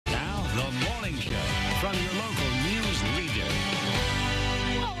from your local news leader.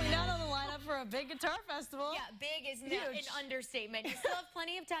 Oh, we now know the lineup for a big guitar festival. Yeah, big is not an understatement. You still have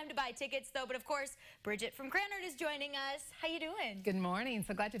plenty of time to buy tickets, though. But of course, Bridget from Cranard is joining us. How you doing? Good morning.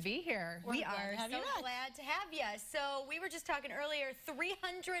 So glad to be here. We are so glad to have you. So we were just talking earlier,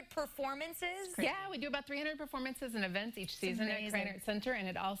 300 performances. Yeah, we do about 300 performances and events each season at Cranard Center, and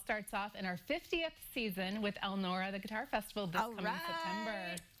it all starts off in our 50th season with Elnora, the Guitar Festival, this coming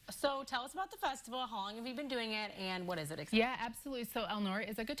September. So tell us about the festival. How long have you been doing it, and what is it exactly? Yeah, absolutely. So Elnora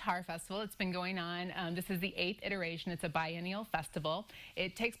is a guitar festival. It's been going on. This is the 8th iteration. It's a biennial festival.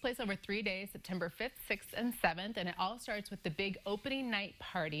 It takes place over 3 days, September 5th, 6th, and 7th, and it all starts with the big opening night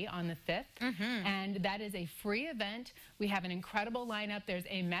party on the 5th, and that is a free event. We have an incredible lineup. There's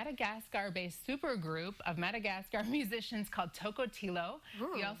a Madagascar-based supergroup of Madagascar musicians called Tokotilo.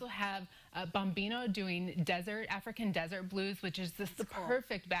 We also have Bambino doing African desert blues, which is just the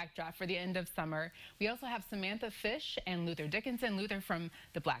perfect backdrop for the end of summer. We also have Samantha Fish and Luther Dickinson, Luther from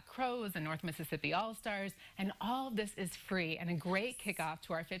the Black Crowes and North Mississippi All-Stars, and all of this is free and a great kickoff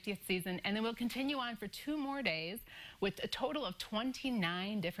to our 50th season. And then we'll continue on for 2 more days with a total of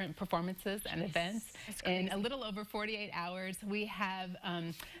 29 different performances and events in a little over 48 hours. We have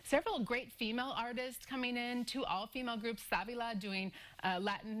several great female artists coming in, 2 all-female groups, Savila doing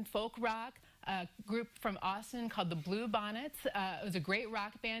Latin folk rock, a group from Austin called the Blue Bonnets. It was a great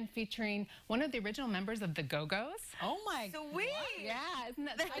rock band featuring one of the original members of the Go-Go's. Oh my Sweet. Yeah, isn't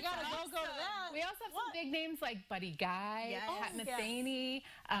that I gotta go to that. We also have some big names like Buddy Guy, Pat Metheny,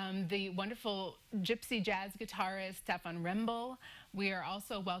 the wonderful gypsy jazz guitarist Stefan Rembel. We are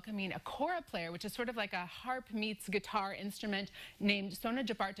also welcoming a kora player, which is sort of like a harp meets guitar instrument, named Sona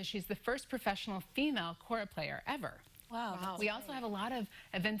Jabarta. She's the first professional female kora player ever. Wow. We also have a lot of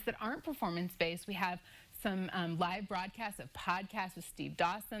events that aren't performance-based. We have some live broadcasts of podcasts with Steve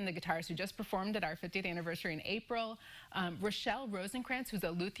Dawson, the guitarist who just performed at our 50th anniversary in April. Rochelle Rosenkrantz, who's a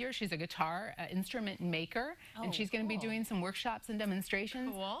luthier. She's a guitar instrument maker, and she's going to be doing some workshops and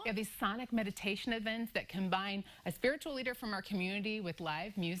demonstrations. We have these sonic meditation events that combine a spiritual leader from our community with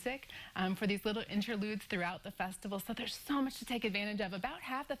live music for these little interludes throughout the festival. So there's so much to take advantage of. About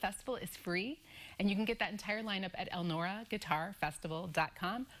half the festival is free, and you can get that entire lineup at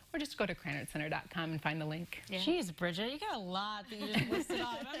elnoraguitarfestival.com, or just go to cranardcenter.com and find the link. Jeez, Bridget, you got a lot that you just listed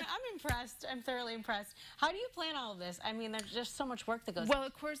off. I'm impressed. I'm thoroughly impressed. How do you plan all of this? I mean, there's just so much work that goes Well,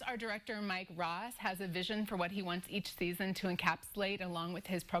 of course, our director, Mike Ross, has a vision for what he wants each season to encapsulate, along with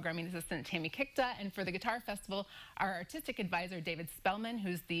his programming assistant, Tammy Kikta. And for the Guitar Festival, our artistic advisor, David Spellman,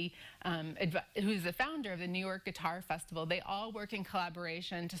 who's the founder of the New York Guitar Festival. They all work in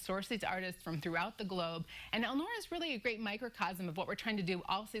collaboration to source these artists from throughout the globe. And Elnora is really a great microcosm of what we're trying to do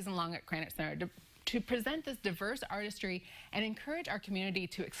all season long at Cranard Center, to present this diverse artistry and encourage our community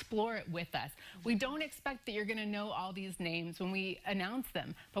to explore it with us. We don't expect that you're going to know all these names when we announce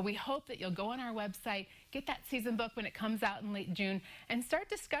them, but we hope that you'll go on our website, get that season book when it comes out in late June, and start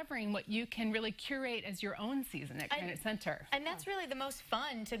discovering what you can really curate as your own season at Cranard Center. And that's really the most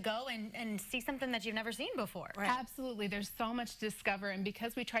fun, to go and see something that you've never seen before. Absolutely. There's so much to discover, and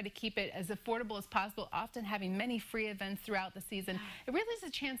because we try to keep it as affordable as possible, often having many free events throughout the season, it really is a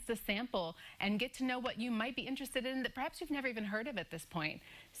chance to sample and get to know what you might be interested in that perhaps you've never even heard of at this point.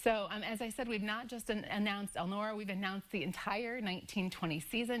 So as I said, we've not just announced Elnora, we've announced the entire 1920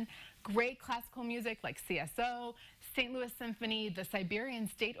 season. Great classical music like CSO, St. Louis Symphony, the Siberian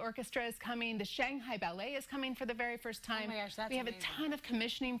State Orchestra is coming, the Shanghai Ballet is coming for the very first time. Oh my gosh, that's We have a ton of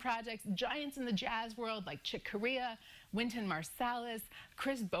commissioning projects, giants in the jazz world like Chick Corea, Wynton Marsalis,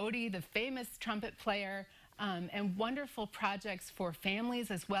 Chris Bodie, the famous trumpet player, and wonderful projects for families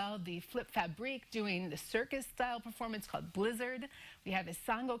as well. The Flip Fabrique doing the circus-style performance called Blizzard. We have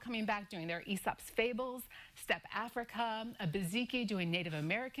Isango coming back doing their Aesop's Fables, Step Africa, a Baziki doing Native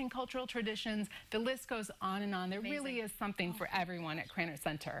American cultural traditions. The list goes on and on. There really is something for everyone at Cranard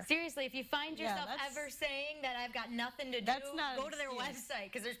Center. Seriously, if you find yourself ever saying that I've got nothing to do, go to their website,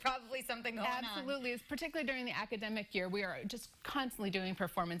 because there's probably something going on. Absolutely. It's particularly during the academic year. We are just constantly doing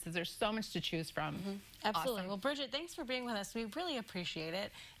performances. There's so much to choose from. Absolutely. Well, Bridget, thanks for being with us. We really appreciate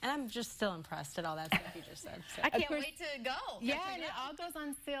it. And I'm just still impressed at all that stuff you just said. So. I can't wait to go. Yeah, and it all goes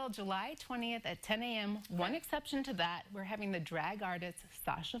on sale July 20th at 10 a.m. One exception to that, we're having the drag artist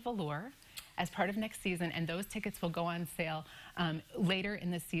Sasha Velour as part of next season, and those tickets will go on sale later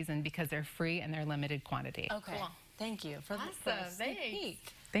in the season because they're free and they're limited quantity. Okay. Cool. Thank you for the sneak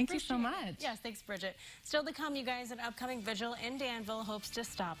peek. Thank you so much. Yes, thanks, Bridget. Still to come, you guys, an upcoming vigil in Danville hopes to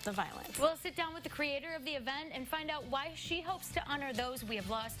stop the violence. We'll sit down with the creator of the event and find out why she hopes to honor those we have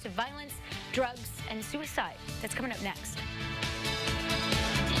lost to violence, drugs, and suicide. That's coming up next.